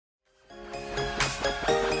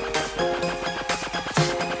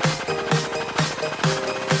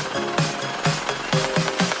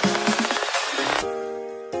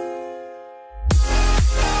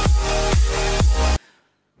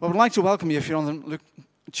would like to welcome you if you're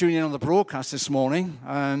tuning in on the broadcast this morning.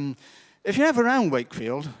 If you're ever around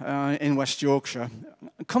Wakefield in West Yorkshire,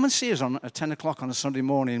 come and see us at 10 o'clock on a Sunday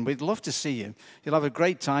morning. We'd love to see you. You'll have a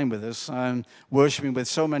great time with us, worshiping with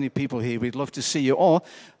so many people here. We'd love to see you. Or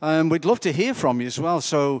we'd love to hear from you as well.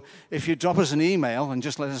 So if you drop us an email and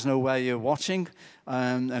just let us know where you're watching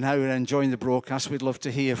and how you're enjoying the broadcast, we'd love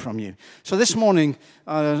to hear from you. So this morning,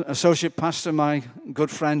 Associate Pastor, my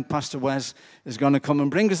good friend, Pastor Wes, is going to come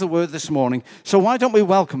and bring us the word this morning. So why don't we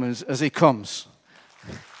welcome him as he comes?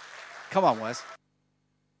 Come on, Wes.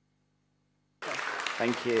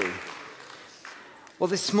 Thank you. Well,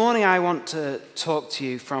 this morning I want to talk to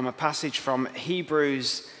you from a passage from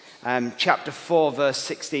Hebrews chapter 4, verse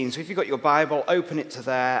 16. So if you've got your Bible, open it to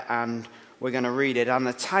there and we're going to read it. And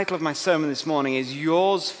the title of my sermon this morning is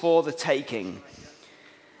Yours for the Taking.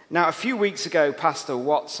 Now, a few weeks ago, Pastor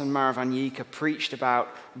Watts and Maravan Yika preached about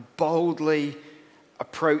boldly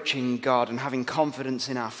approaching God and having confidence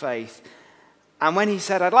in our faith. And when he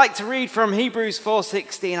said, I'd like to read from Hebrews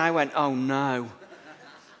 4:16, I went, oh no.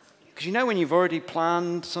 Because you know when you've already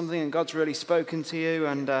planned something and God's really spoken to you.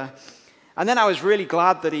 And then I was really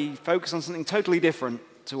glad that he focused on something totally different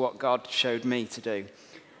to what God showed me to do.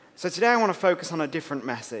 So today I want to focus on a different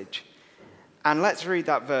message. And let's read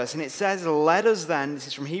that verse. And it says, let us then, this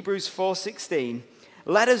is from Hebrews 4:16,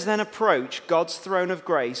 let us then approach God's throne of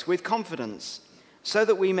grace with confidence, so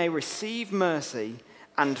that we may receive mercy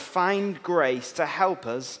and find grace to help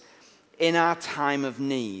us in our time of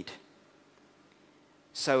need.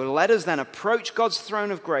 So let us then approach God's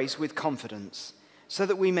throne of grace with confidence, so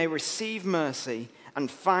that we may receive mercy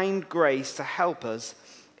and find grace to help us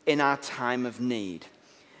in our time of need.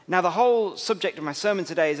 Now, the whole subject of my sermon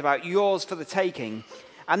today is about yours for the taking,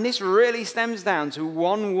 and this really stems down to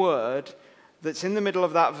one word that's in the middle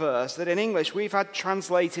of that verse that in English we've had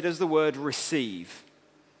translated as the word receive.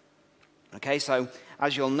 Okay, so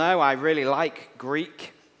as you'll know, I really like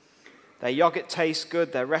Greek. Their yogurt tastes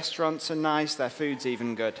good, their restaurants are nice, their food's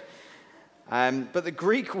even good. But the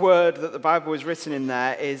Greek word that the Bible was written in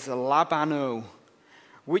there is labano,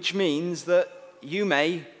 which means that you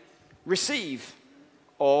may receive,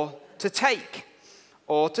 or to take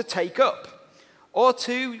up, or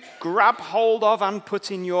to grab hold of and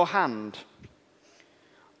put in your hand,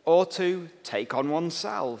 or to take on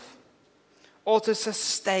oneself, or to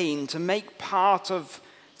sustain, to make part of,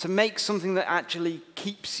 to make something that actually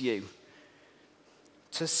keeps you,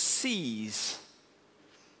 to seize,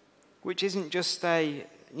 which isn't just a,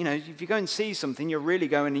 if you go and seize something, you're really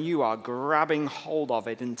going and you are grabbing hold of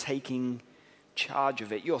it and taking charge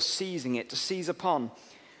of it. You're seizing it, to seize upon,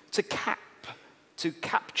 to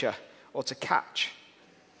capture, or to catch,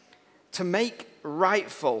 to make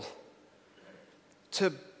rightful,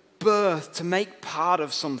 to birth, to make part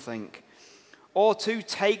of something, or to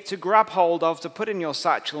take, to grab hold of, to put in your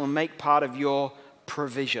satchel and make part of your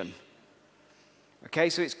provision. Okay,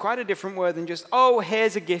 so it's quite a different word than just, oh,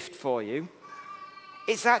 here's a gift for you.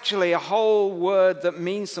 It's actually a whole word that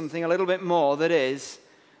means something a little bit more, that is,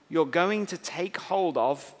 you're going to take hold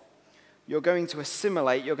of, you're going to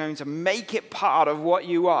assimilate, you're going to make it part of what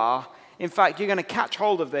you are. In fact, you're going to catch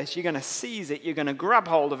hold of this, you're going to seize it, you're going to grab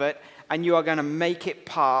hold of it, and you are going to make it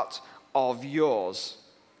part of yours.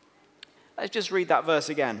 Let's just read that verse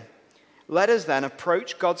again. Let us then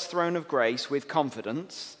approach God's throne of grace with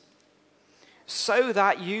confidence, so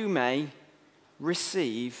that you may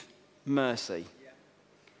receive mercy.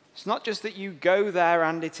 It's not just that you go there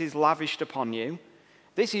and it is lavished upon you.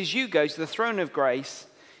 This is you go to the throne of grace,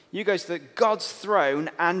 you go to God's throne,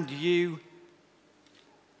 and you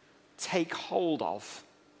take hold of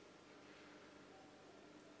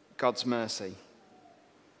God's mercy.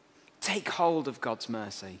 Take hold of God's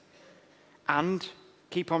mercy. And,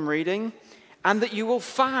 keep on reading, and that you'll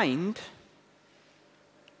find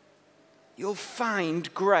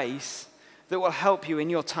grace that will help you in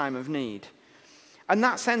your time of need. And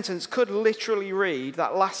that sentence could literally read,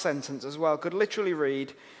 that last sentence as well, could literally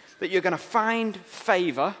read that you're going to find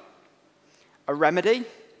favor, a remedy,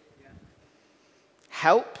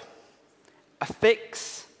 help, a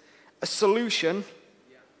fix, a solution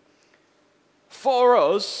for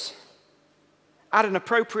us at an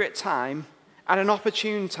appropriate time, at an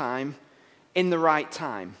opportune time, in the right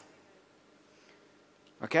time.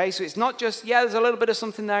 Okay, so it's not just, there's a little bit of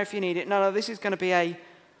something there if you need it. No, this is going to be a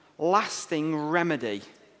lasting remedy,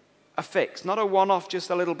 a fix, not a one-off,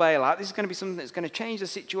 just a little bailout. This is going to be something that's going to change the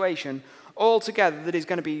situation altogether, that is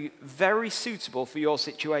going to be very suitable for your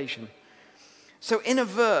situation. So in a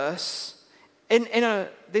verse,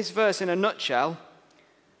 this verse in a nutshell,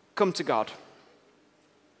 come to God.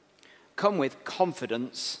 Come with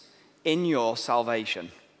confidence in your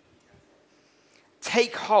salvation.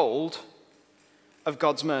 take hold of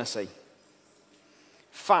God's mercy.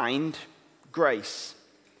 Find grace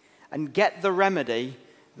and get the remedy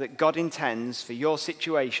that God intends for your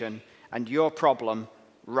situation and your problem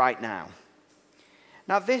right now.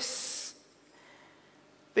 Now this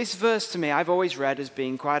verse to me, I've always read as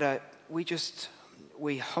being quite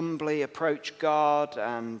we humbly approach God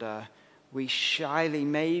and we shyly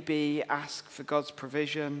maybe ask for God's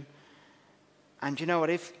provision. And you know what,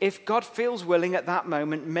 if God feels willing at that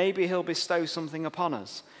moment, maybe he'll bestow something upon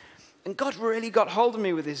us. And God really got hold of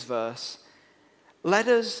me with this verse. Let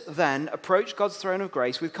us then approach God's throne of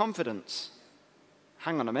grace with confidence.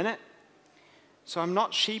 Hang on a minute. So I'm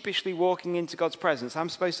not sheepishly walking into God's presence. I'm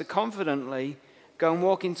supposed to confidently go and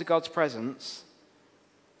walk into God's presence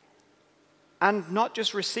and not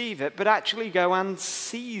just receive it, but actually go and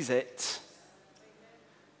seize it.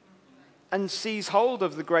 And seize hold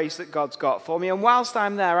of the grace that God's got for me. And whilst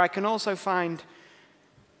I'm there, I can also find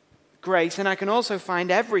grace, and I can also find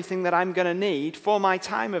everything that I'm going to need for my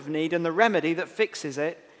time of need and the remedy that fixes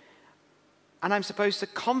it. And I'm supposed to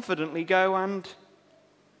confidently go and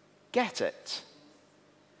get it.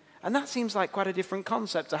 And that seems like quite a different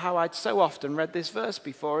concept to how I'd so often read this verse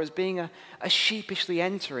before, as being a sheepishly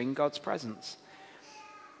entering God's presence.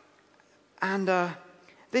 And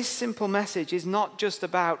this simple message is not just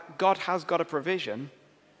about God has got a provision.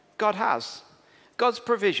 God has. God's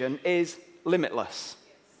provision is limitless.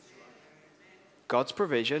 God's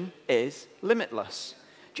provision is limitless.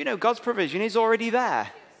 Do you know God's provision is already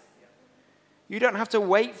there? You don't have to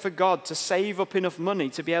wait for God to save up enough money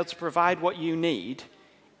to be able to provide what you need.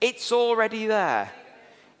 It's already there.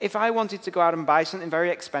 If I wanted to go out and buy something very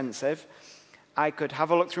expensive, I could have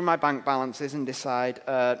a look through my bank balances and decide,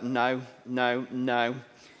 no.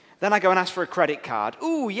 Then I go and ask for a credit card.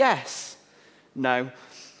 Ooh, yes. No.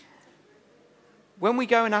 When we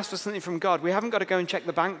go and ask for something from God, we haven't got to go and check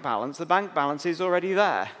the bank balance. The bank balance is already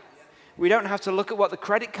there. We don't have to look at what the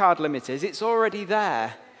credit card limit is. It's already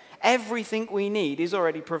there. Everything we need is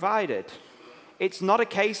already provided. It's not a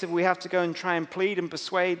case of we have to go and try and plead and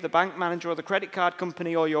persuade the bank manager or the credit card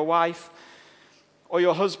company or your wife or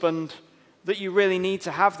your husband that you really need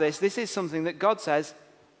to have this. This is something that God says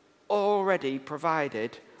already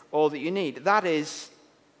provided all that you need. That is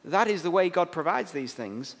the way God provides these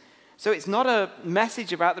things. So it's not a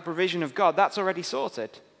message about the provision of God. That's already sorted.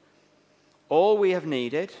 All we have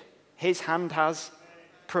needed, his hand has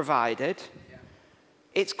provided.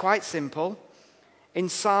 It's quite simple. In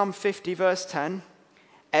Psalm 50, verse 10,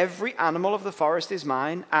 every animal of the forest is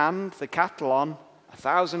mine, and the cattle on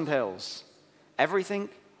 1,000 hills. Everything,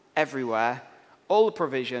 everywhere, all the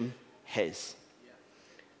provision, his.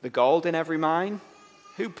 The gold in every mine,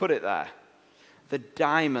 who put it there? The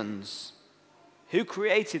diamonds, who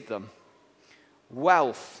created them?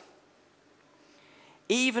 Wealth.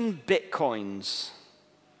 Even bitcoins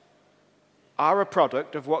are a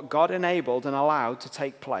product of what God enabled and allowed to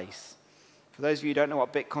take place. For those of you who don't know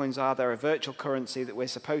what bitcoins are, they're a virtual currency that we're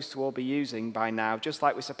supposed to all be using by now, just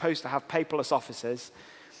like we're supposed to have paperless offices,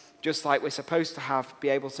 just like we're supposed to be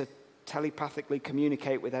able to telepathically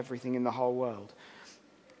communicate with everything in the whole world.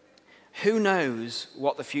 Who knows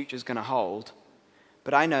what the future is going to hold,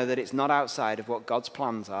 but I know that it's not outside of what God's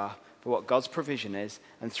plans are, for what God's provision is,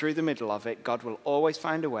 and through the middle of it, God will always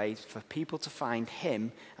find a way for people to find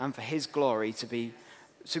him and for his glory to be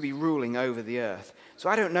ruling over the earth. So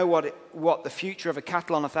I don't know what the future of a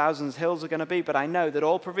cattle on 1,000 hills are going to be, but I know that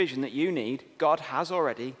all provision that you need, God has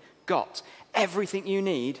already got. Everything you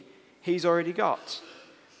need, he's already got.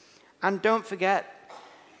 And don't forget,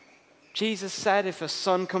 Jesus said if a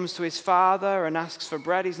son comes to his father and asks for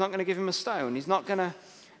bread, he's not going to give him a stone.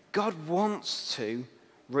 God wants to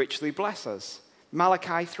richly bless us.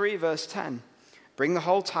 Malachi 3, verse 10. Bring the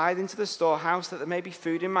whole tithe into the storehouse, that there may be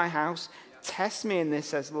food in my house. Test me in this,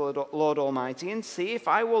 says the Lord Almighty, and see if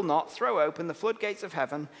I will not throw open the floodgates of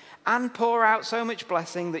heaven and pour out so much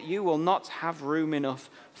blessing that you will not have room enough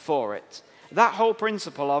for it. That whole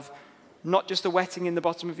principle of not just a wetting in the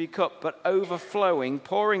bottom of your cup, but overflowing,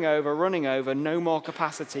 pouring over, running over, no more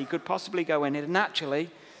capacity could possibly go in it. And actually,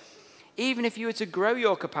 even if you were to grow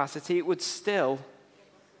your capacity, it would still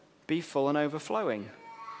be full and overflowing.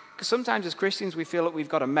 Because sometimes as Christians, we feel that we've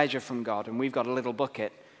got a measure from God and we've got a little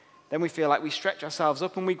bucket. Then we feel like we stretch ourselves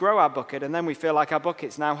up and we grow our bucket, and then we feel like our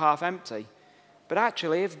bucket's now half empty. But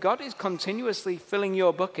actually, if God is continuously filling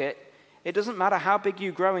your bucket, it doesn't matter how big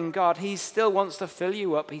you grow in God, he still wants to fill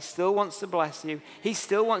you up. He still wants to bless you. He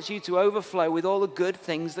still wants you to overflow with all the good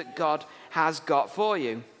things that God has got for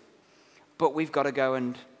you. But we've got to go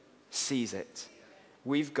and seize it.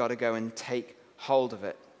 We've got to go and take hold of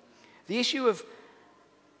it. The issue of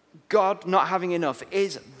God not having enough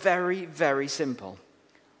is very, very simple.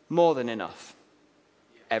 More than enough.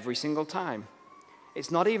 Every single time.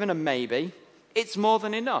 It's not even a maybe. It's more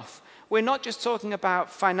than enough. We're not just talking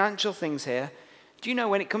about financial things here. Do you know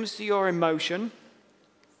when it comes to your emotion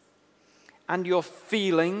and your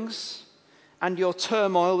feelings and your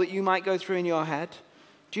turmoil that you might go through in your head,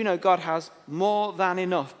 do you know God has more than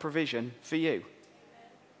enough provision for you?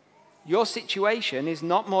 Your situation is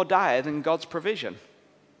not more dire than God's provision.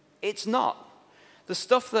 It's not. The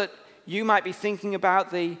stuff that you might be thinking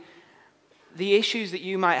about, the issues that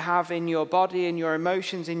you might have in your body, in your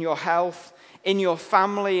emotions, in your health, in your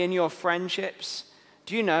family, in your friendships,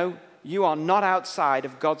 do you know you are not outside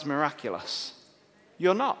of God's miraculous?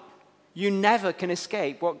 You're not. You never can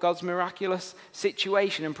escape what God's miraculous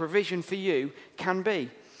situation and provision for you can be.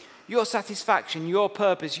 Your satisfaction, your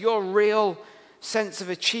purpose, your real sense of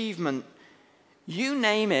achievement, you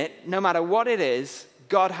name it, no matter what it is,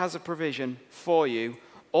 God has a provision for you,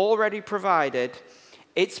 already provided.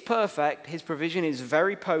 It's perfect, his provision is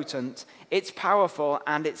very potent, it's powerful,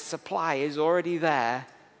 and its supply is already there,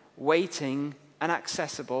 waiting and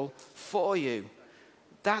accessible for you.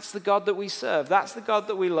 That's the God that we serve. That's the God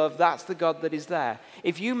that we love. That's the God that is there.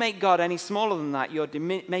 If you make God any smaller than that, you're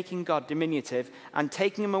making God diminutive and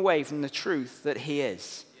taking him away from the truth that he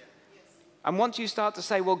is. And once you start to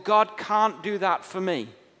say, well, God can't do that for me,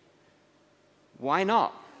 why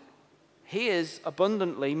not? He is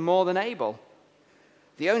abundantly more than able.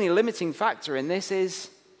 The only limiting factor in this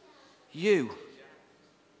is you.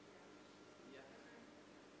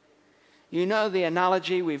 You know the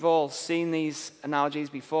analogy, we've all seen these analogies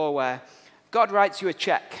before, where God writes you a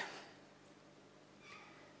check.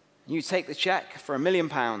 You take the check for £1 million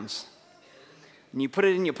and you put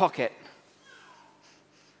it in your pocket.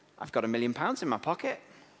 I've got £1 million in my pocket.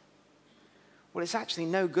 Well, it's actually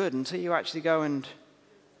no good until you actually go and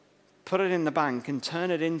put it in the bank and turn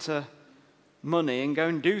it into money and go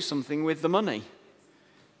and do something with the money.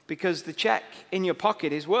 Because the check in your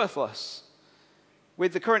pocket is worthless.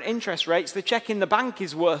 With the current interest rates, the check in the bank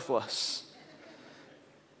is worthless.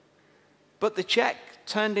 But the check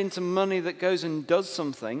turned into money that goes and does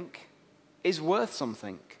something is worth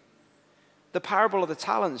something. The parable of the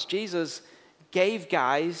talents, Jesus gave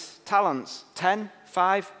guys talents, 10,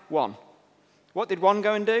 5, 1. What did one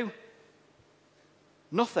go and do?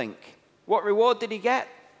 Nothing. What reward did he get?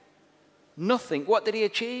 Nothing. What did he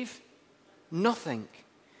achieve? Nothing.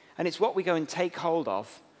 And it's what we go and take hold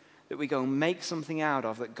of, that we go and make something out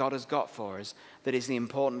of, that God has got for us, that is the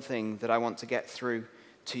important thing that I want to get through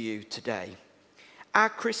to you today. Our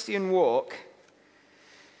Christian walk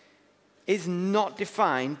is not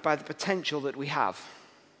defined by the potential that we have.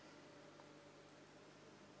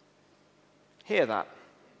 Hear that.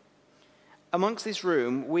 Amongst this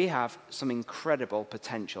room, we have some incredible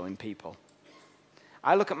potential in people.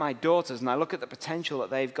 I look at my daughters and I look at the potential that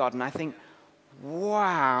they've got and I think,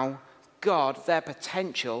 wow, God, their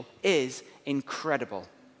potential is incredible.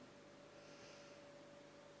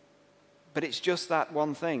 But it's just that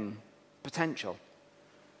one thing, potential.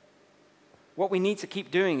 What we need to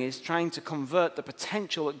keep doing is trying to convert the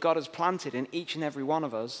potential that God has planted in each and every one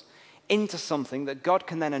of us into something that God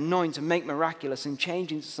can then anoint and make miraculous and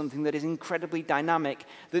change into something that is incredibly dynamic,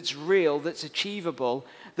 that's real, that's achievable,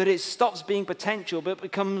 that it stops being potential but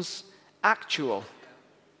becomes actual.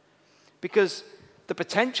 Because the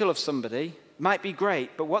potential of somebody might be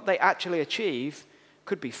great, but what they actually achieve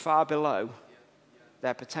could be far below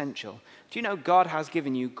their potential. Do you know God has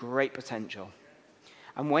given you great potential?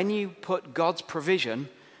 And when you put God's provision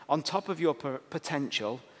on top of your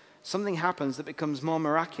potential, something happens that becomes more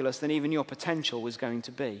miraculous than even your potential was going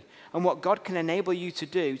to be. And what God can enable you to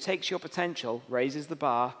do takes your potential, raises the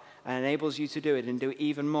bar, and enables you to do it and do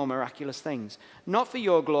even more miraculous things. Not for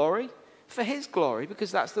your glory, for his glory,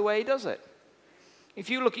 because that's the way he does it. If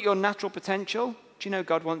you look at your natural potential, do you know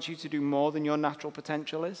God wants you to do more than your natural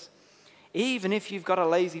potential is? Even if you've got a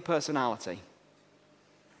lazy personality.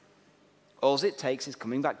 All it takes is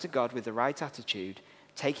coming back to God with the right attitude,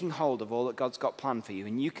 taking hold of all that God's got planned for you,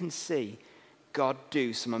 and you can see God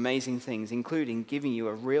do some amazing things, including giving you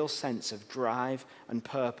a real sense of drive and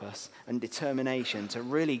purpose and determination to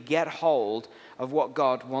really get hold of what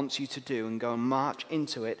God wants you to do and go and march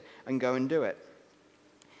into it and go and do it.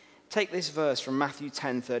 Take this verse from Matthew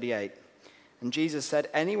 10:38. And Jesus said,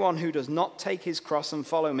 "Anyone who does not take his cross and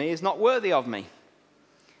follow me is not worthy of me."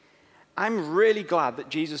 I'm really glad that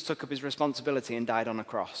Jesus took up his responsibility and died on a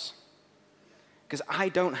cross. Because I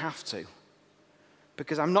don't have to.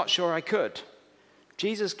 Because I'm not sure I could.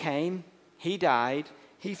 Jesus came, he died,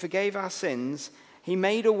 he forgave our sins, he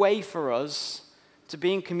made a way for us to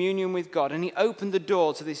be in communion with God, and he opened the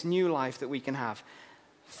door to this new life that we can have.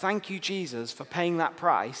 Thank you, Jesus, for paying that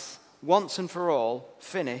price once and for all,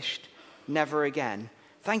 finished, never again.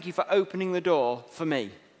 Thank you for opening the door for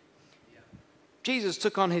me. Jesus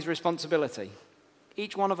took on his responsibility.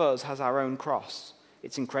 Each one of us has our own cross.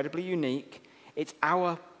 It's incredibly unique. It's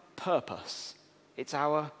our purpose. It's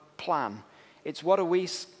our plan. It's what are we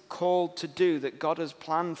called to do that God has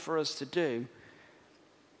planned for us to do.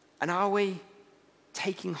 And are we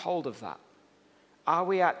taking hold of that? Are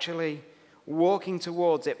we actually walking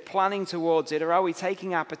towards it, planning towards it, or are we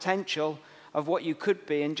taking our potential of what you could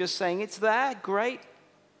be and just saying, it's there, great,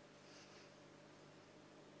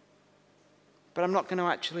 but I'm not going to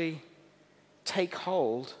actually take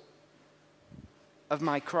hold of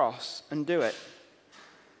my cross and do it?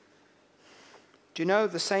 Do you know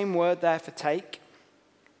the same word there for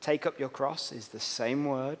take up your cross, is the same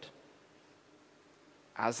word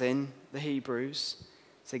as in the Hebrews.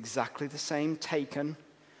 It's exactly the same, taken.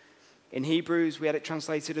 In Hebrews, we had it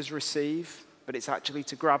translated as receive, but it's actually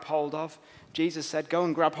to grab hold of. Jesus said, go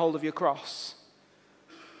and grab hold of your cross.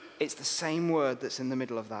 It's the same word that's in the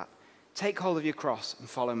middle of that. Take hold of your cross and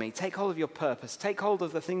follow me. Take hold of your purpose. Take hold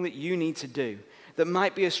of the thing that you need to do that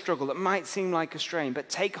might be a struggle, that might seem like a strain, but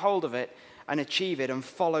take hold of it and achieve it and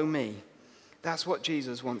follow me. That's what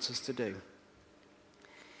Jesus wants us to do.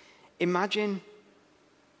 Imagine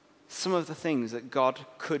some of the things that God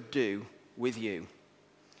could do with you.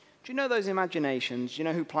 Do you know those imaginations? Do you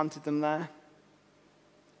know who planted them there?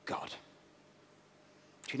 God.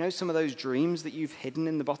 Do you know some of those dreams that you've hidden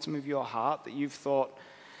in the bottom of your heart that you've thought,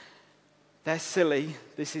 they're silly,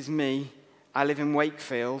 this is me, I live in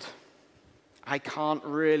Wakefield, I can't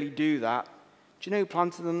really do that. Do you know who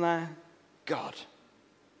planted them there? God.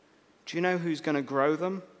 Do you know who's going to grow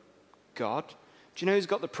them? God. Do you know who's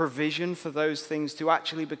got the provision for those things to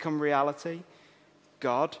actually become reality?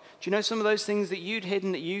 God. Do you know some of those things that you'd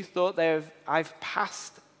hidden that you thought I've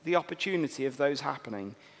passed the opportunity of those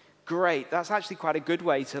happening? Great. That's actually quite a good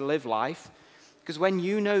way to live life, because when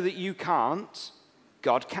you know that you can't,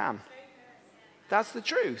 God can. That's the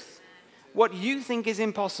truth. What you think is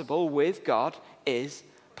impossible with God is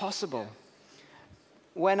possible.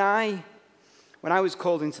 When I was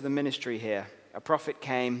called into the ministry here, a prophet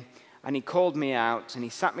came and he called me out and he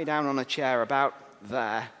sat me down on a chair about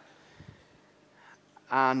there.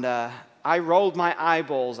 And I rolled my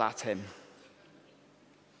eyeballs at him.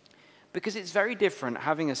 Because it's very different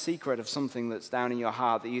having a secret of something that's down in your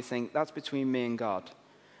heart that you think, that's between me and God.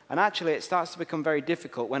 And actually, it starts to become very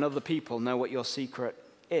difficult when other people know what your secret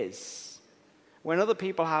is. When other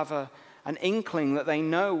people have an inkling that they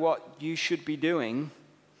know what you should be doing,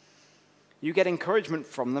 you get encouragement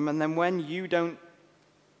from them, and then when you don't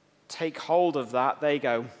take hold of that, they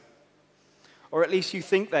go. Or at least you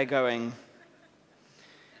think they're going.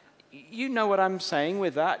 You know what I'm saying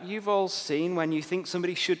with that. You've all seen when you think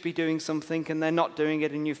somebody should be doing something and they're not doing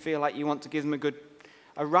it, and you feel like you want to give them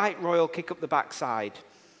a right royal kick up the backside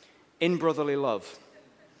in brotherly love.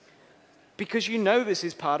 Because you know this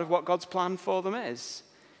is part of what God's plan for them is.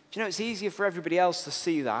 Do you know, it's easier for everybody else to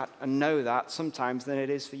see that and know that sometimes than it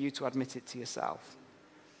is for you to admit it to yourself.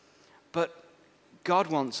 But God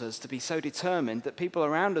wants us to be so determined that people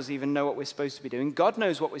around us even know what we're supposed to be doing. God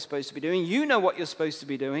knows what we're supposed to be doing. You know what you're supposed to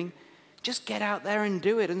be doing. Just get out there and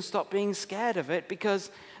do it and stop being scared of it, because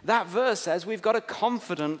that verse says we've got to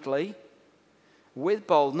confidently, with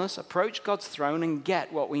boldness, approach God's throne and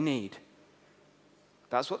get what we need.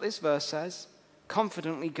 That's what this verse says.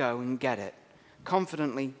 Confidently go and get it.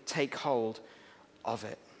 Confidently take hold of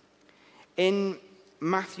it. In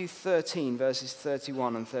Matthew 13, verses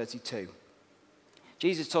 31 and 32,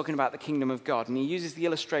 Jesus is talking about the kingdom of God, and he uses the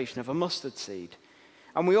illustration of a mustard seed.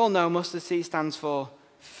 And we all know mustard seed stands for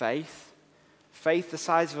faith. Faith the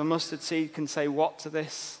size of a mustard seed can say what to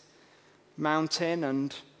this mountain?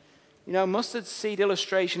 And, you know, mustard seed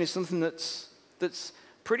illustration is something that's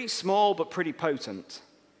pretty small but pretty potent.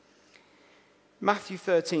 Matthew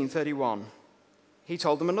 13:31. He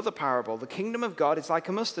told them another parable. The kingdom of God is like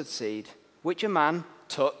a mustard seed, which a man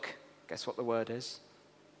took. Guess what the word is?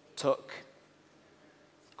 Took.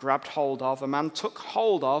 Grabbed hold of. A man took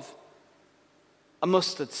hold of a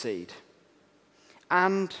mustard seed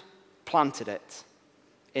and planted it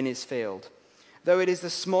in his field. Though it is the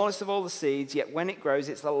smallest of all the seeds, yet when it grows,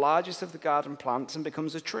 it's the largest of the garden plants and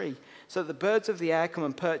becomes a tree, so that the birds of the air come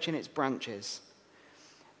and perch in its branches.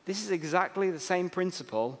 This is exactly the same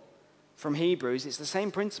principle from Hebrews. It's the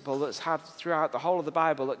same principle that's had throughout the whole of the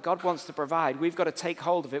Bible, that God wants to provide. We've got to take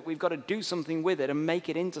hold of it. We've got to do something with it and make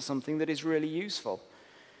it into something that is really useful.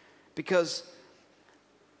 Because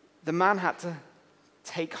the man had to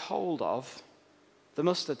take hold of the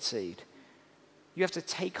mustard seed. You have to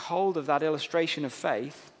take hold of that illustration of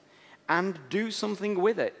faith and do something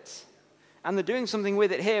with it. And the doing something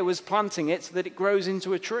with it here was planting it so that it grows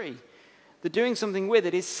into a tree. The doing something with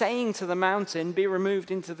it is saying to the mountain, be removed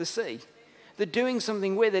into the sea. The doing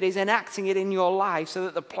something with it is enacting it in your life so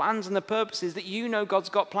that the plans and the purposes that you know God's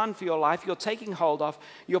got planned for your life, you're taking hold of,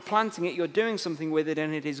 you're planting it, you're doing something with it,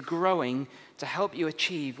 and it is growing to help you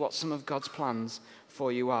achieve what some of God's plans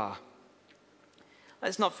for you are.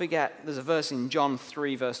 Let's not forget, there's a verse in John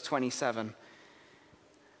 3, verse 27.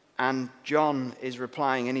 And John is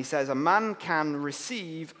replying, and he says, a man can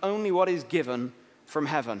receive only what is given from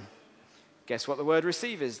heaven. Guess what the word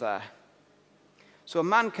receive is there? So a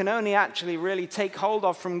man can only actually really take hold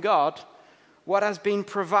of from God what has been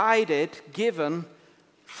provided, given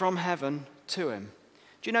from heaven to him.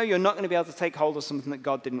 Do you know you're not going to be able to take hold of something that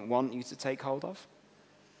God didn't want you to take hold of?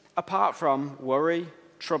 Apart from worry,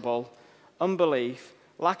 trouble, unbelief,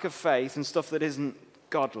 lack of faith, and stuff that isn't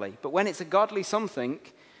godly. But when it's a godly something,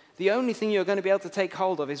 the only thing you're going to be able to take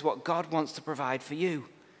hold of is what God wants to provide for you,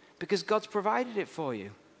 because God's provided it for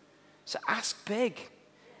you. So ask big.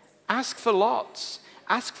 Ask for lots.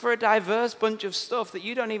 Ask for a diverse bunch of stuff that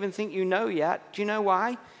you don't even think you know yet. Do you know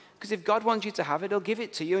why? Because if God wants you to have it, he'll give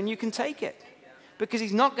it to you and you can take it. Because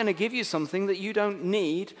he's not going to give you something that you don't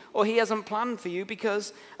need or he hasn't planned for you,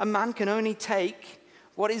 because a man can only take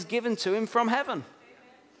what is given to him from heaven.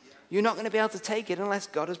 You're not going to be able to take it unless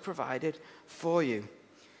God has provided for you.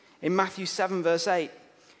 In Matthew 7, verse 8,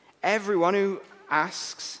 everyone who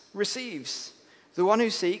asks receives. The one who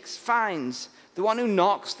seeks finds. The one who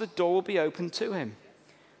knocks, the door will be opened to him.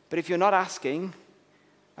 But if you're not asking,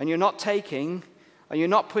 and you're not taking, and you're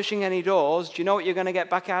not pushing any doors, do you know what you're going to get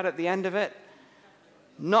back out at the end of it?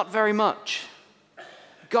 Not very much.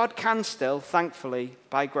 God can still, thankfully,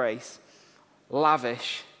 by grace,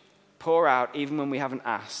 lavish, pour out, even when we haven't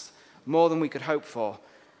asked, more than we could hope for.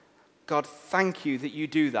 God, thank you that you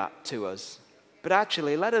do that to us. But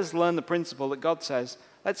actually, let us learn the principle that God says,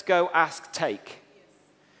 let's go, ask, take.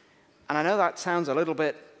 And I know that sounds a little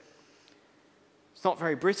bit, it's not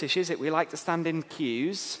very British, is it? We like to stand in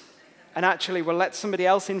queues, and actually we'll let somebody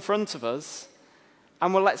else in front of us,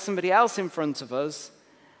 and we'll let somebody else in front of us,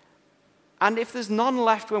 and if there's none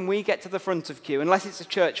left when we get to the front of queue, unless it's a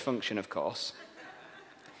church function, of course,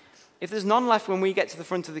 if there's none left when we get to the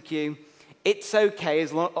front of the queue, it's okay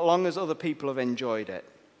as long as other people have enjoyed it.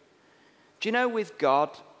 Do you know with God,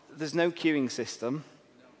 there's no queuing system?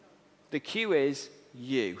 The queue is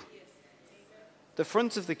you. The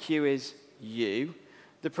front of the queue is you.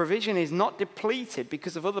 The provision is not depleted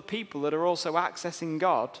because of other people that are also accessing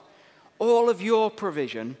God. All of your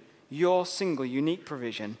provision, your single, unique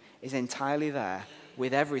provision, is entirely there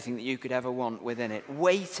with everything that you could ever want within it,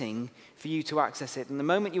 waiting for you to access it. And the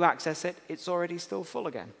moment you access it, it's already still full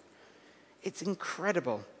again. It's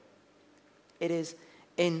incredible. It is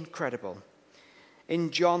incredible.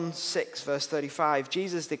 In John 6, verse 35,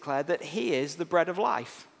 Jesus declared that he is the bread of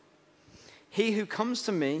life. He who comes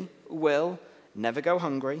to me will never go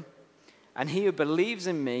hungry, and he who believes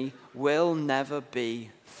in me will never be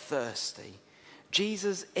thirsty.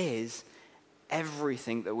 Jesus is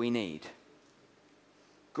everything that we need.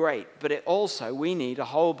 Great, but we need a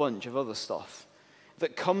whole bunch of other stuff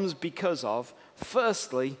that comes because of,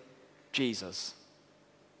 firstly, Jesus.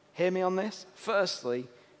 Hear me on this? Firstly,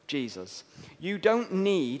 Jesus. You don't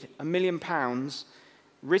need £1 million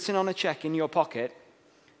written on a check in your pocket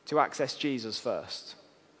to access Jesus first.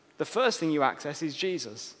 The first thing you access is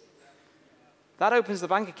Jesus. That opens the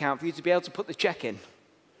bank account for you to be able to put the check in.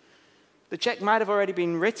 The check might have already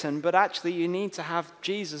been written, but actually you need to have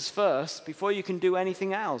Jesus first before you can do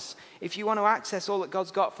anything else. If you want to access all that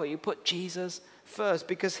God's got for you, put Jesus first,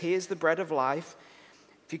 because he is the bread of life.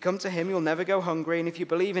 If you come to him, you'll never go hungry, and if you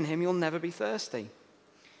believe in him, you'll never be thirsty.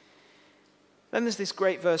 Then there's this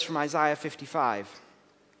great verse from Isaiah 55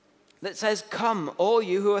 that says, come, all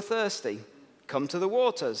you who are thirsty, come to the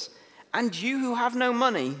waters. And you who have no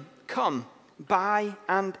money, come, buy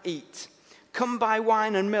and eat. Come buy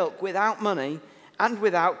wine and milk without money and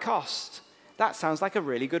without cost. That sounds like a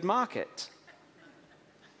really good market.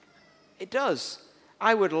 It does.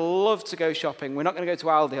 I would love to go shopping. We're not going to go to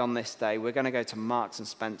Aldi on this day. We're going to go to Marks and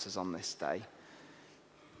Spencer's on this day,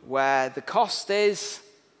 where the cost is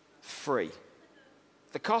free.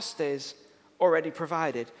 The cost is already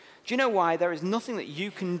provided. Do you know why? There is nothing that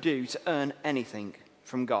you can do to earn anything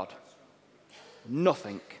from God.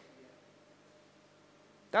 Nothing.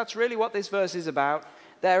 That's really what this verse is about.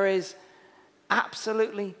 There is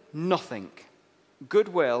absolutely nothing.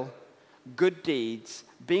 Goodwill, good deeds,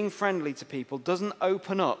 being friendly to people doesn't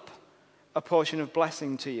open up a portion of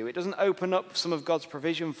blessing to you. It doesn't open up some of God's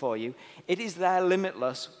provision for you. It is there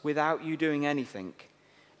limitless without you doing anything.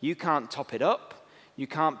 You can't top it up. You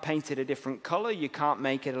can't paint it a different color. You can't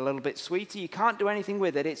make it a little bit sweeter. You can't do anything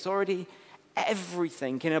with it. It's already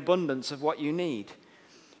everything in abundance of what you need.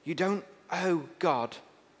 You don't owe God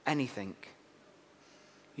anything.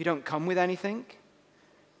 You don't come with anything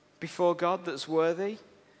before God that's worthy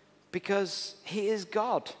because he is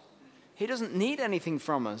God. He doesn't need anything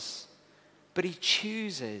from us, but he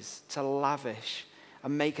chooses to lavish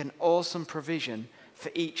and make an awesome provision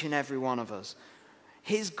for each and every one of us.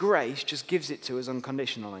 His grace just gives it to us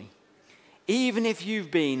unconditionally. Even if you've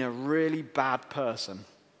been a really bad person,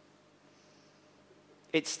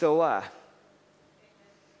 it's still there.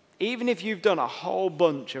 Even if you've done a whole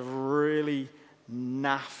bunch of really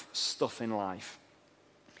naff stuff in life,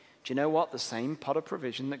 do you know what? The same pot of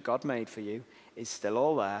provision that God made for you is still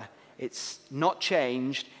all there. It's not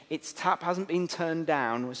changed. Its tap hasn't been turned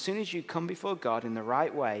down. As soon as you come before God in the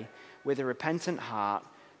right way, with a repentant heart,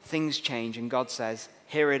 things change and God says,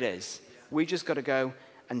 here it is. We just got to go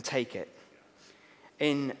and take it.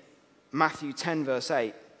 In Matthew 10, verse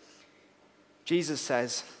 8, Jesus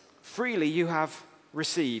says, freely you have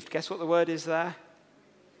received. Guess what the word is there?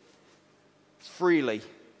 Freely.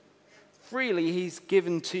 Freely he's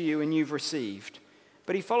given to you and you've received.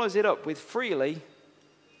 But he follows it up with freely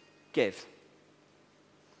give.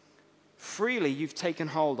 Freely you've taken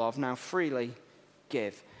hold of, now freely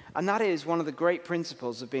give. And that is one of the great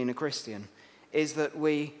principles of being a Christian, is that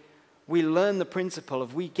we learn the principle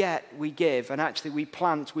of we get, we give, and actually we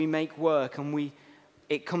plant, we make work, and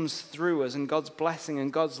it comes through us, and God's blessing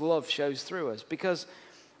and God's love shows through us. Because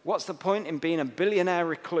what's the point in being a billionaire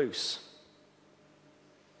recluse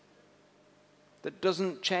that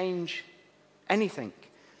doesn't change anything?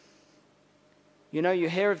 You know, you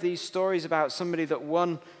hear of these stories about somebody that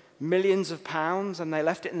won millions of pounds and they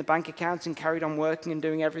left it in the bank account and carried on working and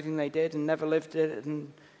doing everything they did and never lived it,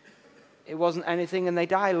 and it wasn't anything, and they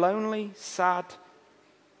die lonely, sad,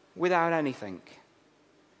 without anything.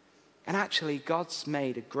 And actually, God's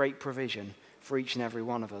made a great provision for each and every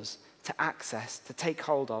one of us to access, to take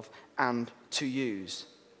hold of, and to use.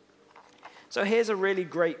 So here's a really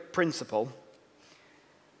great principle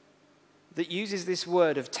that uses this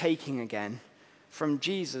word of taking again from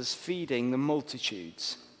Jesus feeding the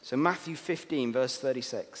multitudes. So Matthew 15, verse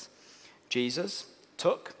 36. Jesus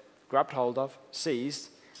took, grabbed hold of, seized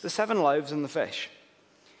the 7 loaves and the fish.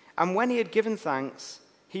 And when he had given thanks,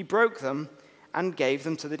 he broke them and gave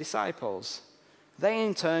them to the disciples. They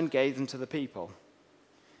in turn gave them to the people.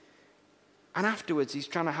 And afterwards, he's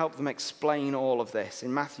trying to help them explain all of this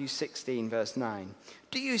in Matthew 16, verse 9.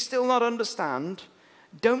 Do you still not understand?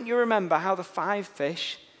 Don't you remember how the 5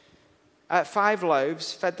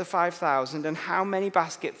 loaves fed the 5,000, and how many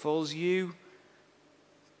basketfuls you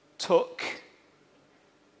took?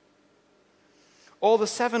 Or the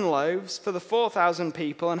 7 loaves for the 4,000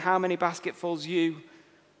 people, and how many basketfuls you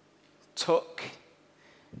took?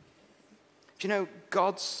 Do you know,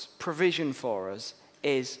 God's provision for us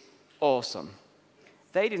is awesome.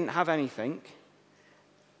 They didn't have anything.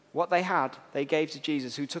 What they had, they gave to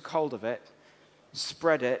Jesus, who took hold of it,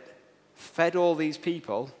 spread it, fed all these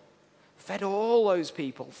people, fed all those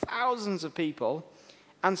people, thousands of people,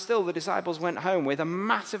 and still the disciples went home with a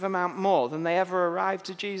massive amount more than they ever arrived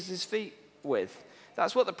to Jesus' feet with.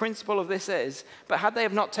 That's what the principle of this is. But had they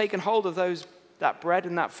have not taken hold of that bread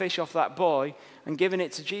and that fish off that boy and given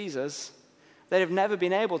it to Jesus, they'd have never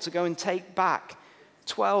been able to go and take back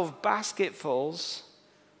 12 basketfuls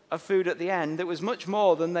of food at the end that was much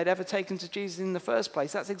more than they'd ever taken to Jesus in the first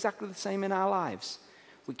place. That's exactly the same in our lives.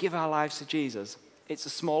 We give our lives to Jesus. It's a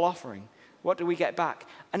small offering. What do we get back?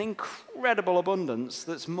 An incredible abundance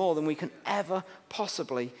that's more than we can ever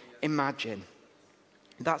possibly imagine.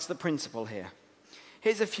 That's the principle here.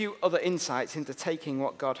 Here's a few other insights into taking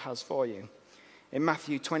what God has for you. In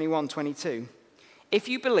Matthew 21:22, if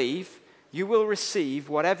you believe, you will receive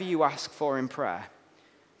whatever you ask for in prayer.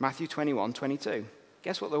 Matthew 21:22.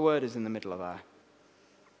 Guess what the word is in the middle of there?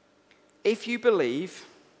 If you believe,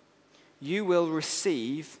 you will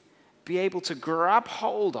receive, be able to grab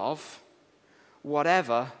hold of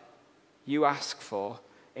whatever you ask for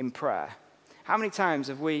in prayer. How many times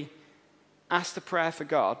have we asked a prayer for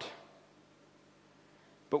God,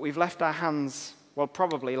 but we've left our hands, well,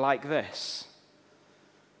 probably like this.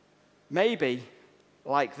 Maybe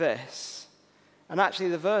like this. And actually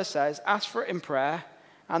the verse says, ask for it in prayer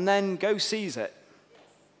and then go seize it.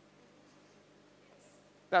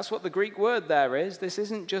 That's what the Greek word there is. This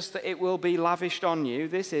isn't just that it will be lavished on you.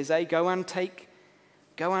 This is a go and take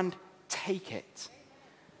it.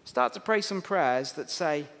 Start to pray some prayers that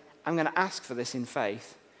say, I'm going to ask for this in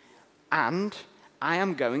faith, and I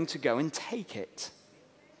am going to go and take it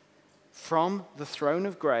from the throne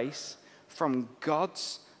of grace, from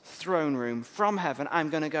God's throne room, from heaven. I'm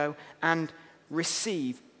going to go and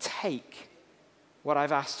receive, take what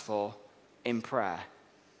I've asked for in prayer.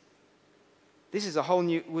 This is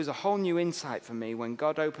was a whole new insight for me when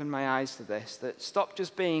God opened my eyes to this, that stopped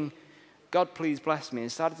just being, God, please bless me,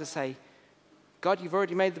 and started to say, God, you've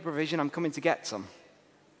already made the provision, I'm coming to get some.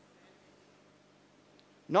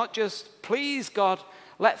 Not just, please, God,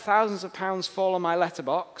 let thousands of pounds fall on my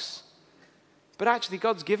letterbox, but actually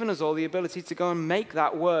God's given us all the ability to go and make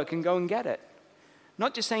that work and go and get it.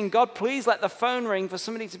 Not just saying, God, please let the phone ring for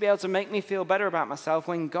somebody to be able to make me feel better about myself,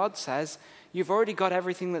 when God says, you've already got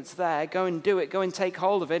everything that's there, go and do it, go and take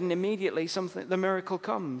hold of it, and immediately the miracle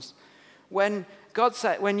comes. When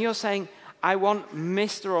you're saying, I want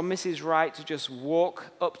Mr. or Mrs. Right to just walk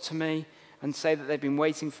up to me and say that they've been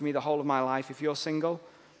waiting for me the whole of my life, if you're single,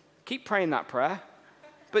 keep praying that prayer.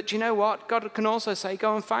 But do you know what? God can also say,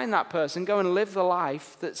 go and find that person, go and live the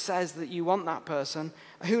life that says that you want that person.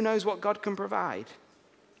 Who knows what God can provide?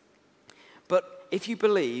 But if you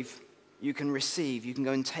believe, you can receive, you can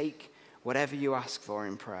go and take whatever you ask for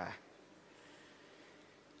in prayer.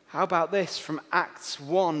 How about this from Acts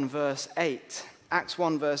 1 verse 8? Acts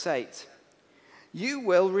 1 verse 8. You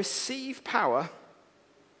will receive power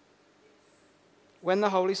when the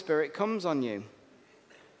Holy Spirit comes on you.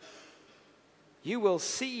 You will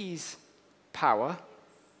seize power.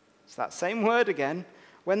 It's that same word again.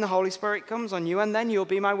 When the Holy Spirit comes on you, and then you'll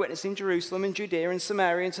be my witness in Jerusalem and Judea and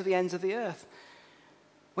Samaria and to the ends of the earth.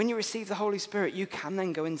 When you receive the Holy Spirit, you can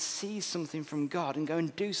then go and seize something from God and go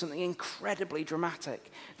and do something incredibly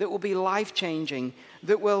dramatic that will be life-changing,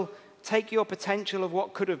 that will take your potential of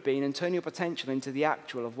what could have been and turn your potential into the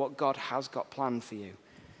actual of what God has got planned for you.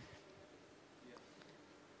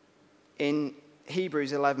 In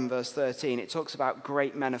Hebrews 11 verse 13, it talks about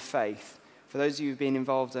great men of faith. For those of you who've been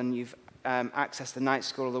involved and you've accessed the night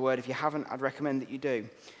school of the word, if you haven't, I'd recommend that you do.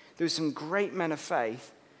 There were some great men of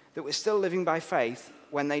faith that were still living by faith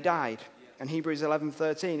when they died. In Hebrews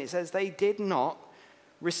 11:13, it says they did not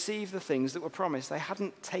receive the things that were promised. They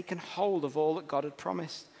hadn't taken hold of all that God had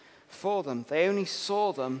promised for them. They only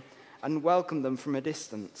saw them and welcomed them from a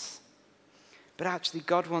distance. But actually,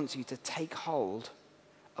 God wants you to take hold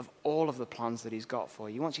of all of the plans that he's got for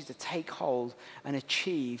you. He wants you to take hold and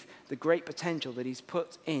achieve the great potential that he's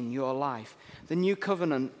put in your life. The new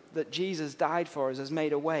covenant that Jesus died for us has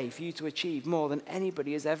made a way for you to achieve more than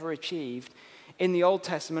anybody has ever achieved in the Old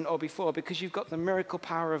Testament or before, because you've got the miracle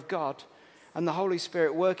power of God and the Holy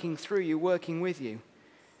Spirit working through you, working with you.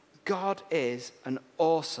 God is an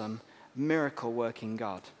awesome miracle-working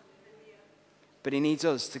God. But he needs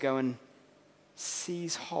us to go and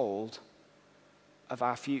seize hold of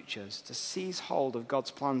our futures, to seize hold of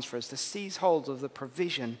God's plans for us, to seize hold of the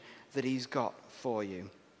provision that he's got for you.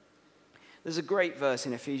 There's a great verse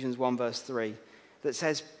in Ephesians 1 verse 3 that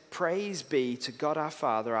says, praise be to God our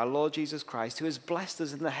Father, our Lord Jesus Christ, who has blessed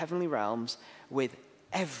us in the heavenly realms with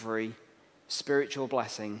every spiritual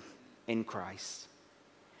blessing in Christ.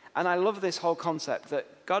 And I love this whole concept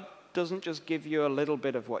that God doesn't just give you a little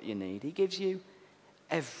bit of what you need. He gives you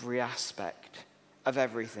every aspect of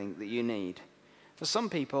everything that you need. For some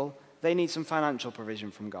people, they need some financial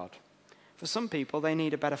provision from God. For some people, they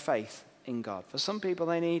need a better faith in God. For some people,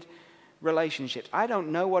 they need relationships. I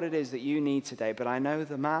don't know what it is that you need today, but I know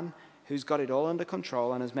the man who's got it all under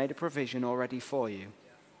control and has made a provision already for you.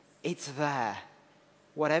 It's there.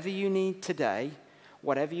 Whatever you need today,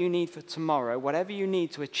 whatever you need for tomorrow, whatever you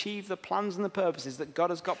need to achieve the plans and the purposes that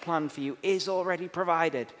God has got planned for you is already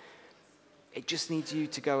provided. It just needs you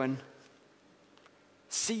to go and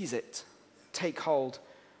seize it, take hold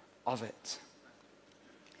of it.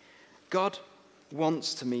 God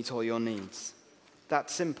wants to meet all your needs.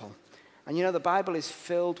 That's simple. And you know, the Bible is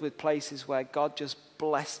filled with places where God just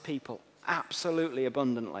blessed people absolutely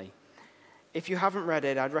abundantly. If you haven't read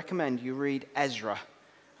it, I'd recommend you read Ezra.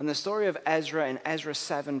 And the story of Ezra, in Ezra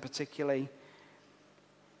 7 particularly,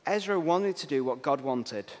 Ezra wanted to do what God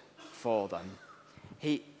wanted for them.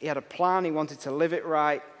 He had a plan, he wanted to live it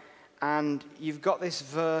right, and you've got this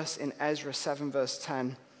verse in Ezra 7 verse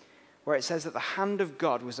 10 where it says that the hand of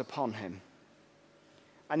God was upon him.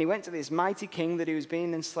 And he went to this mighty king that he was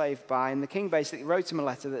being enslaved by, and the king basically wrote him a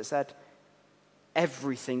letter that said,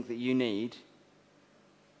 everything that you need,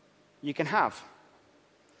 you can have.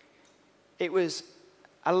 It was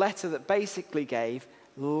a letter that basically gave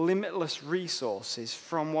limitless resources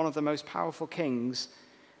from one of the most powerful kings.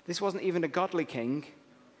 This wasn't even a godly king,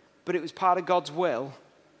 but it was part of God's will.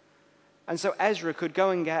 And so Ezra could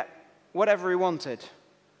go and get whatever he wanted.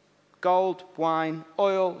 Gold, wine,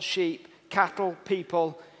 oil, sheep, cattle,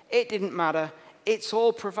 people. It didn't matter. It's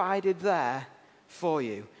all provided there for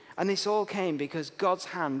you. And this all came because God's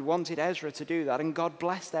hand wanted Ezra to do that, and God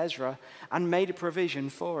blessed Ezra and made a provision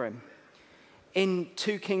for him. In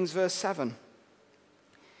 2 Kings verse 7,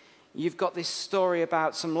 you've got this story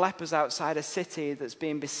about some lepers outside a city that's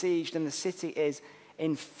being besieged, and the city is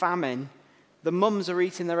in famine. The mums are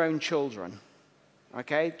eating their own children.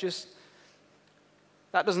 Okay,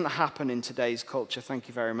 that doesn't happen in today's culture, thank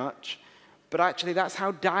you very much. But actually, that's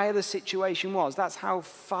how dire the situation was. That's how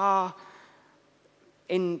far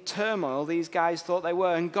in turmoil these guys thought they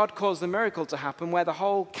were. And God caused the miracle to happen where the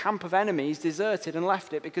whole camp of enemies deserted and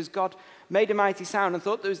left it because God made a mighty sound and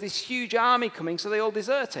thought there was this huge army coming, so they all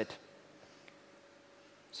deserted.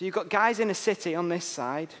 So you've got guys in a city on this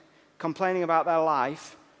side complaining about their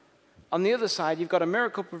life. On the other side, you've got a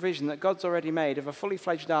miracle provision that God's already made of a fully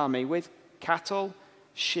fledged army with cattle,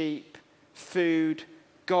 sheep, food,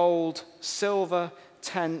 gold, silver,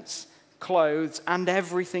 tents, clothes, and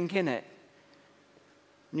everything in it.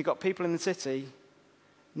 And you've got people in the city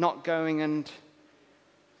not going and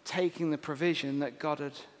taking the provision that God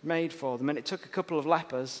had made for them. And it took a couple of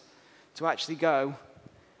lepers to actually go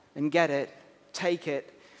and get it, take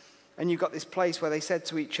it. And you've got this place where they said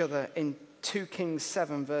to each other in 2 Kings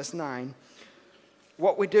 7 verse 9,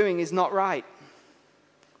 what we're doing is not right.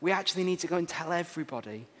 We actually need to go and tell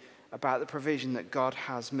everybody about the provision that God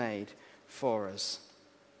has made for us.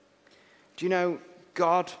 Do you know,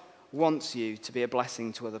 God wants you to be a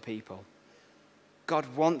blessing to other people. God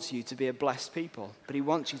wants you to be a blessed people, but he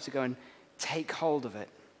wants you to go and take hold of it.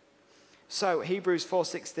 So, Hebrews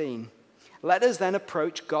 4:16, let us then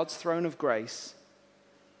approach God's throne of grace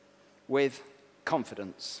with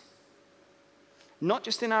confidence. Not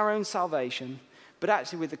just in our own salvation, but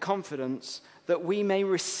actually with the confidence that we may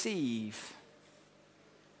receive,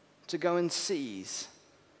 to go and seize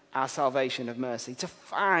our salvation of mercy, to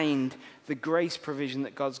find the grace provision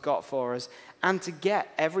that God's got for us, and to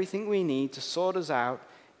get everything we need to sort us out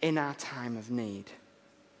in our time of need.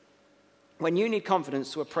 When you need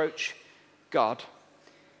confidence to approach God,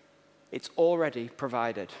 it's already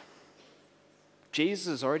provided. Jesus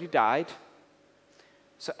has already died,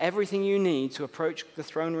 so everything you need to approach the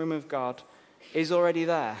throne room of God is already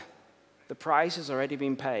there. The price has already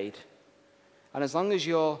been paid. And as long as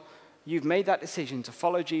you've made that decision to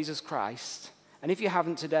follow Jesus Christ, and if you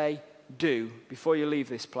haven't today, do before you leave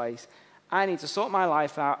this place. I need to sort my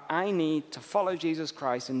life out. I need to follow Jesus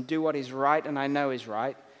Christ and do what is right and I know is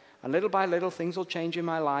right. And little by little, things will change in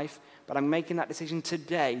my life, but I'm making that decision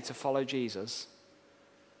today to follow Jesus.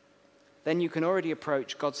 Then you can already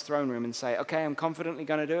approach God's throne room and say, okay, I'm confidently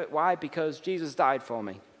going to do it. Why? Because Jesus died for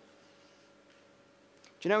me. Do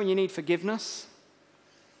you know when you need forgiveness?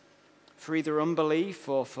 For either unbelief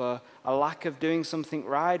or for a lack of doing something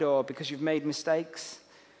right or because you've made mistakes,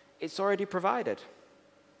 it's already provided.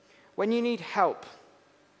 When you need help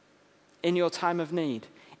in your time of need,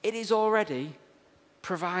 it is already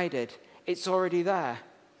provided. It's already there.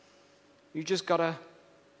 You just got to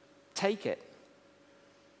take it.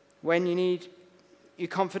 When you need your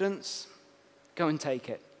confidence, go and take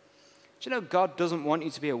it. Do you know God doesn't want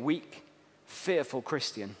you to be a weak, fearful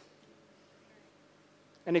Christian?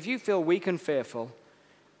 And if you feel weak and fearful,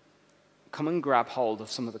 come and grab hold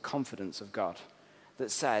of some of the confidence of God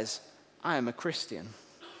that says, I am a Christian.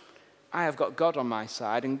 I have got God on my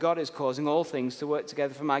side, and God is causing all things to work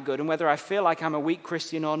together for my good. And whether I feel like I'm a weak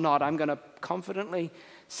Christian or not, I'm going to confidently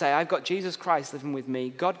say, I've got Jesus Christ living with me,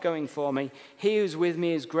 God going for me. He who's with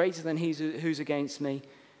me is greater than he who's against me.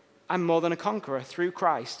 I'm more than a conqueror through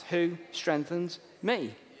Christ who strengthens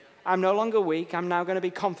me. I'm no longer weak. I'm now going to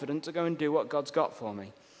be confident to go and do what God's got for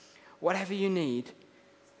me. Whatever you need,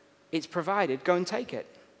 it's provided. Go and take it.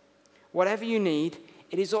 Whatever you need,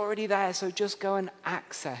 it is already there. So just go and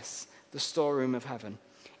access the storeroom of heaven.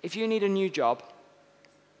 If you need a new job,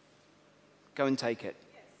 go and take it.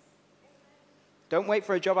 Don't wait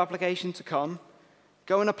for a job application to come.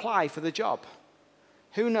 Go and apply for the job.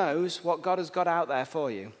 Who knows what God has got out there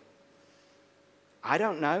for you? I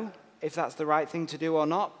don't know if that's the right thing to do or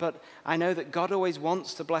not, but I know that God always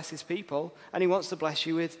wants to bless his people, and he wants to bless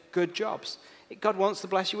you with good jobs. God wants to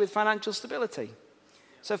bless you with financial stability.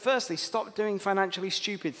 So firstly, stop doing financially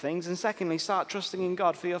stupid things, and secondly, start trusting in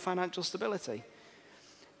God for your financial stability.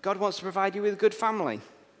 God wants to provide you with a good family.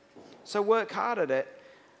 So work hard at it.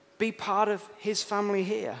 Be part of his family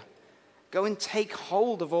here. Go and take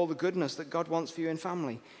hold of all the goodness that God wants for you in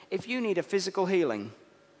family. If you need a physical healing,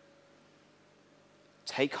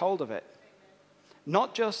 take hold of it.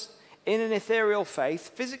 Not just in an ethereal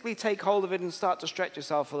faith, physically take hold of it and start to stretch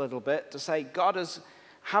yourself a little bit to say, God has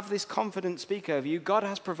have this confidence speak over you. God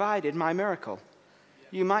has provided my miracle.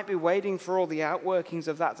 You might be waiting for all the outworkings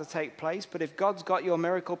of that to take place, but if God's got your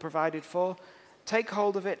miracle provided for, take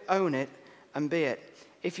hold of it, own it, and be it.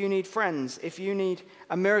 If you need friends, if you need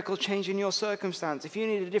a miracle change in your circumstance, if you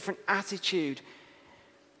need a different attitude,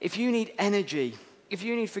 if you need energy, if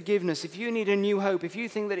you need forgiveness, if you need a new hope, if you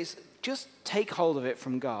think that it's, just take hold of it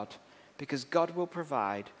from God, because God will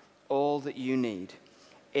provide all that you need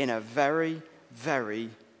in a very, very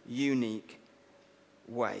unique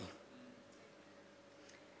way.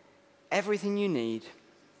 Everything you need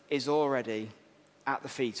is already at the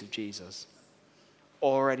feet of Jesus,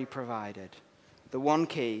 already provided. The one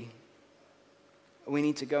key, we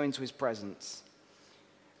need to go into his presence.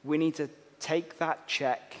 We need to take that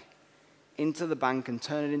check into the bank and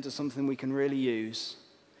turn it into something we can really use.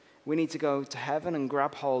 We need to go to heaven and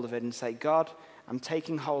grab hold of it and say, God, I'm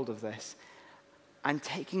taking hold of this. I'm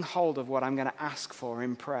taking hold of what I'm going to ask for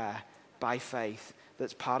in prayer by faith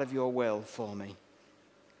that's part of your will for me.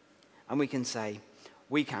 And we can say,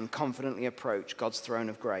 we can confidently approach God's throne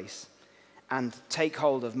of grace and take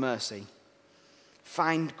hold of mercy,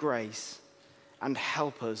 find grace, and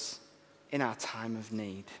help us in our time of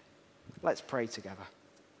need. Let's pray together.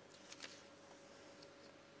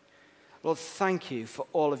 Lord, thank you for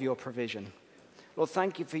all of your provision. Lord,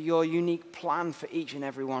 thank you for your unique plan for each and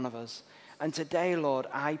every one of us. And today, Lord,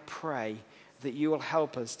 I pray that you will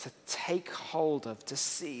help us to take hold of, to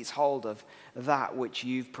seize hold of that which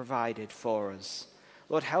you've provided for us.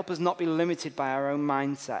 Lord, help us not be limited by our own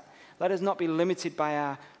mindset. Let us not be limited by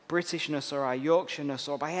our Britishness or our Yorkshireness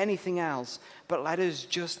or by anything else, but let us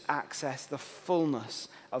just access the fullness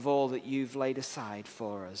of all that you've laid aside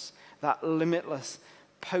for us, that limitless,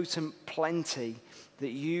 potent plenty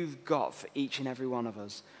that you've got for each and every one of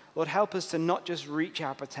us. Lord, help us to not just reach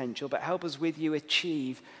our potential, but help us with you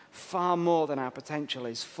achieve far more than our potential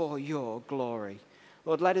is for your glory.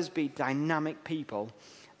 Lord, let us be dynamic people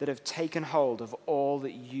that have taken hold of all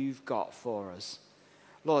that you've got for us.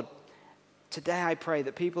 Lord, today I pray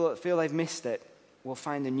that people that feel they've missed it will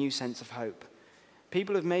find a new sense of hope.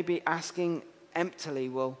 People who may be asking emptily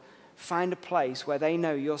will find a place where they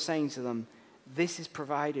know you're saying to them, this is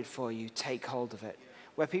provided for you, take hold of it.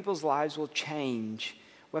 Where people's lives will change,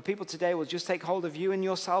 where people today will just take hold of you and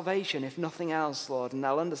your salvation, if nothing else, Lord, and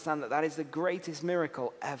they'll understand that that is the greatest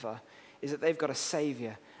miracle ever, is that they've got a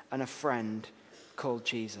Savior and a friend called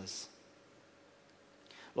Jesus.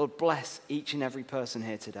 Lord, bless each and every person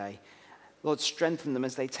here today. Lord, strengthen them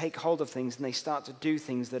as they take hold of things and they start to do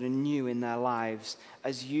things that are new in their lives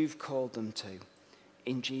as you've called them to.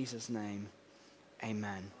 In Jesus' name,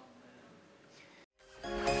 amen.